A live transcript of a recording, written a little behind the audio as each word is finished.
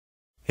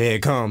Here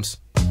it comes.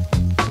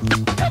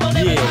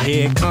 Yeah,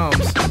 here it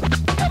comes.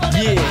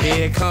 Yeah,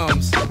 here it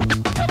comes.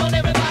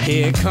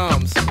 Here it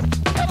comes.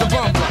 The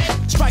bum rush.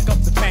 Strike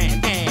up the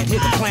band and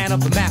hit the plan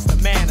of the master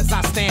man as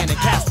I stand and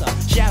cast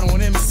a shadow on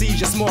MCs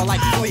just more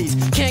like fleas.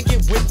 Can't get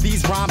with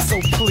these rhymes, so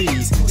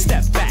please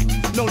step back.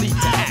 No need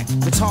to act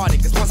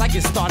retarded, cause once I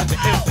get started, the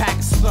impact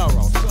is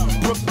thorough.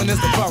 Brooklyn is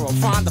the borough.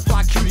 Find the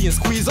fly cutie and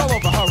squeeze all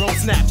over her own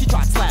snap. She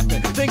tried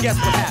slapping, then guess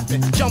what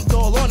happened? Jumped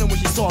all on her when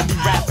she saw me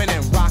rapping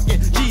and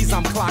rocking. G's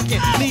I'm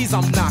clocking, knees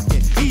I'm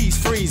knocking. Ease,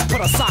 freeze,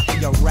 put a sock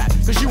in your rap,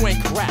 cause you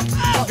ain't correct.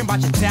 Talking about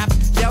your dap,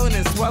 yelling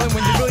and swelling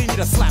when you really need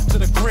a slap to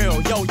the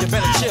grill. Yo, you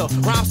better chill.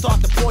 Rhymes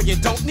start to pour, you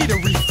don't need a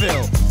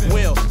refill.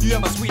 Will you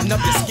ever sweeten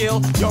up your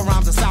skill? Your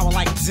rhymes are sour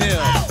like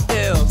dill.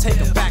 Ill, take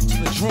them back to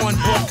the drawing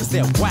board, cause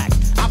they're whack.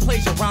 I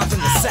played your rhymes in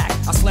the sack.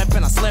 I slept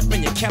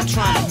and you kept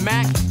trying to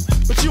mac.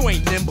 But you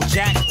ain't nimble,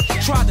 Jack.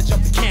 Tried to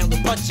jump the candle,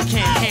 but you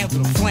can't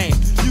handle the flame.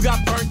 You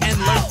got burnt and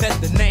learned that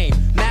the name.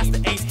 Master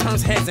Ace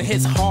turns heads and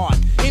hits hard.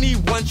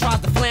 Anyone tries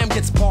to flam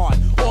gets barred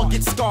or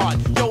gets scarred.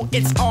 Yo,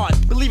 it's odd,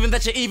 believing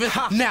that you're even.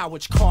 Now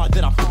which card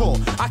did I pull?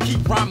 I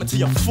keep rhyming till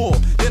you're full,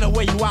 then I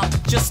weigh you out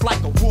just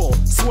like a wool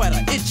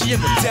sweater. Itchy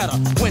in the dead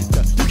of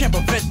winter. You can't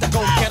prevent the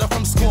go-getter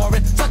from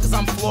scoring. Suckers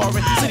I'm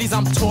flooring, cities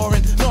I'm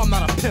touring. No, I'm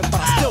not a pimp, but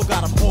I still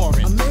got 'em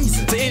whoring.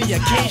 Amazing. To any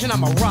occasion,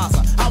 I'm a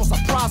riser. I was a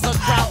prizer,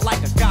 crowd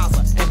like a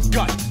Gaza and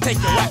gush.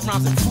 Take your whack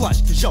rhymes and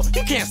flush, cause yo,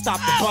 you can't stop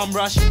the bum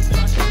rush.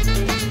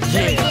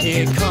 Yeah,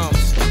 here it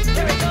comes.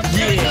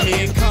 Yeah,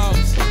 here it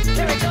comes.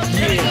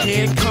 Yeah,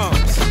 here it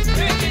comes.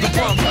 The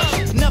bum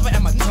rush. Never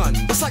am I done.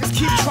 The suckers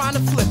keep trying to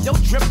flip. Yo,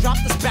 drip, drop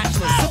the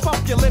spatula. Zip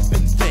up your lip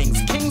and things.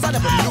 Kings, I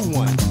never knew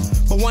one.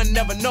 But one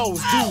never knows,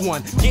 do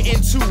one. Get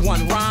into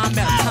one rhyme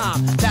at a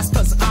time. That's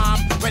cause I'm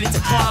ready to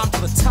climb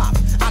to the top.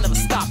 I never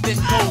stop, then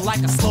go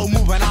like a slow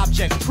moving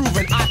object.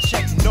 Proving I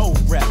check no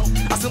rep.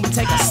 I simply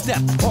take a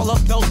step. All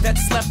of those that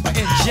slept are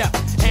in jet.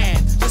 And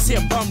this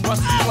here bum rush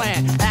is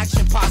plan.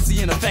 Action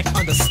posse in effect,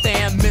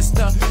 understand,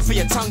 mister? For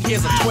your tongue,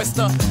 here's a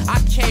twister. I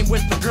came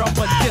with the girl,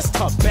 but dissed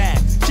her bad.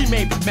 She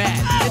made me mad.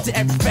 Into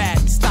every bad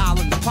style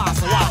in the pot,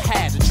 so I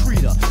had to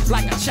treat her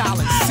like a child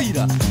and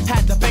cedar.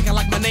 Had to bake her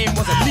like my name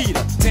was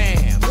Anita.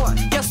 Damn. What?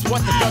 Guess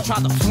what? The girl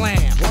tried to flam.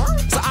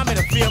 What? So I made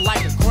her feel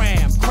like a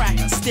graham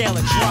cracker, stale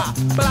and dry.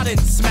 But I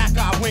didn't smack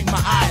her. I winked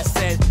my eye and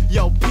said,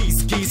 yo,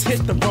 peace, geese,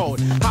 hit the road.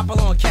 Hop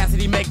along,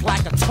 Cassidy, make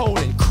like a toad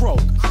and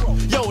croak.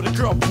 Yo, the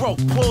girl broke,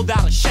 pulled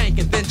out a shank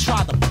and then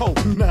tried to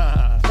poke.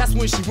 Nah. That's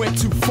when she went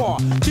too far.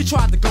 She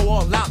tried to go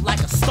all out like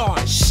a star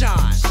and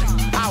shine.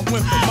 I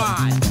went for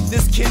mine.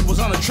 This kid was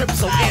on a trip,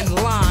 so in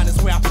line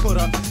is where I put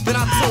her. Then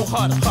I told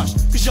her to hush,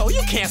 cause yo,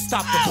 you can't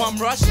stop the bum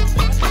rush.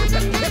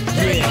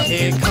 Yeah,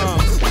 here it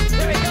comes.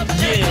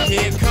 Yeah,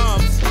 here it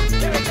comes.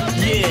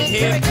 Yeah,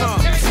 here it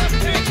comes.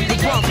 The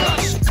bum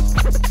rush.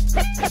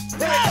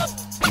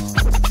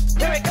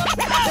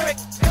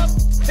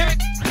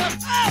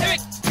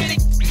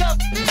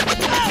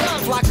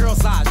 Fly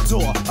girls I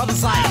adore,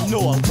 others I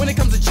ignore. When it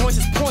comes to joints,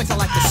 it's points I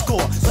like to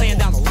score. Laying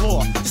down the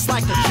law, just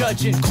like a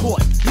judge in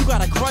court. You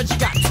got a grudge, you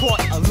got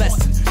taught a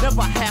lesson.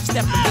 Never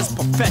half-step in this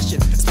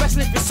profession,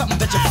 especially if it's something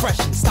that you're fresh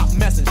in. Stop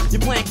messing, you're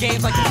playing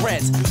games like the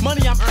Reds.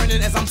 Money I'm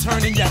earning as I'm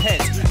turning your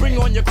heads. Bring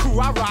on your crew,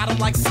 I ride them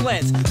like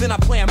sleds. Then I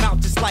play them out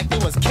just like they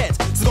was kids.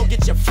 So go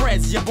get your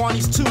Freds, your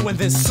Barneys too, and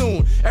then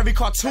soon every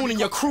cartoon in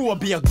your crew will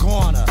be a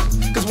goner.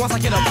 Cause once I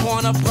get up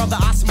on her, brother,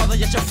 I smother,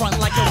 yet you're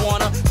frontin' like you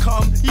wanna.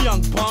 Come, you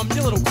young bum,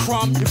 you little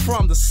crumb. You're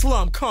from the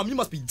slum, come, you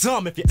must be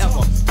dumb if you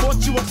ever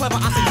thought you were clever,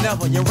 I say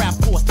never. Your rap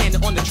poor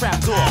standing on the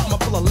trap door. I'ma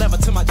pull a lever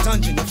to my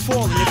dungeon. You're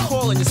falling, you're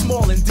calling, you're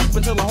small and deep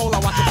until the hole I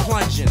watch you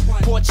plunging.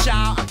 Poor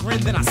child, I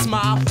grin then I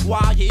smile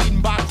while you're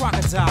eaten by a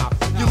crocodile.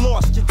 You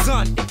lost, you're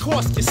done, it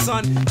cost you,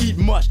 son. Eat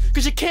much,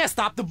 cause you can't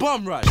stop the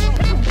bum rush.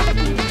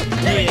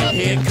 Yeah,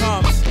 here it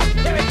comes.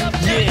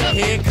 Yeah,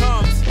 here it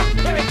comes.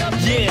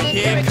 Yeah,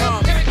 here it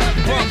comes.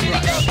 Bum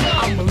rush.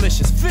 I'm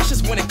malicious,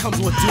 vicious when it comes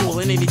to a duel.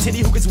 And any titty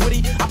who gets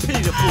witty, I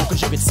pity the fool,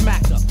 cause you get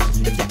smacked up.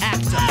 If you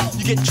act up,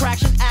 you get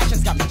traction,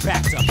 actions got me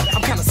backed up.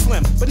 I'm kinda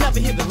slim, but never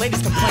hear the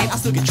ladies complain, I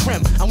still get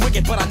trim. I'm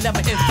wicked, but I never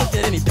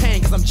inflicted any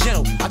pain, cause I'm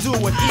gentle. I do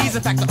it with ease,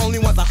 in fact the only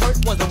ones I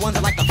hurt was the ones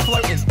that like to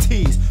flirt and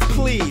tease.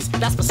 Please,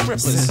 that's for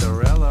strippers.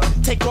 Cinderella.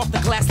 Take off the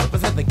glass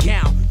slippers and the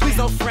gown. Please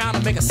don't frown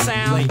and make a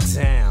sound. Lay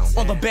down.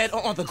 On the bed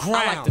or on the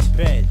ground. I like the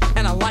bed,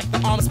 and I like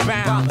the arms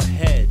bound. By the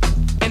head.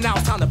 And now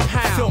it's time to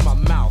pound. Fill my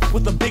mouth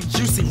with a big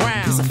juicy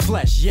round piece of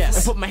flesh, yes.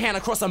 And put my hand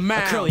across a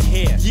mound. A curly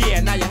hair, yeah,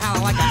 now you're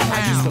howling like a hound.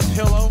 I used a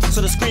pillow,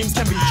 so the screams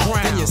can be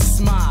drowned. Then you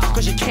smile,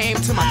 cause you came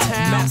to my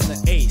town. Master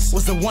Ace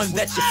was the one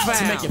that you found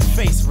to make your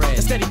face red.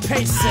 The steady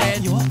pace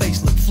said, your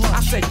face look flush.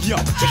 I said, yo,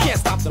 you can't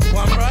stop the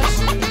bum rush.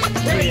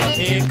 Yeah,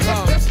 here it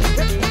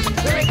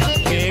comes.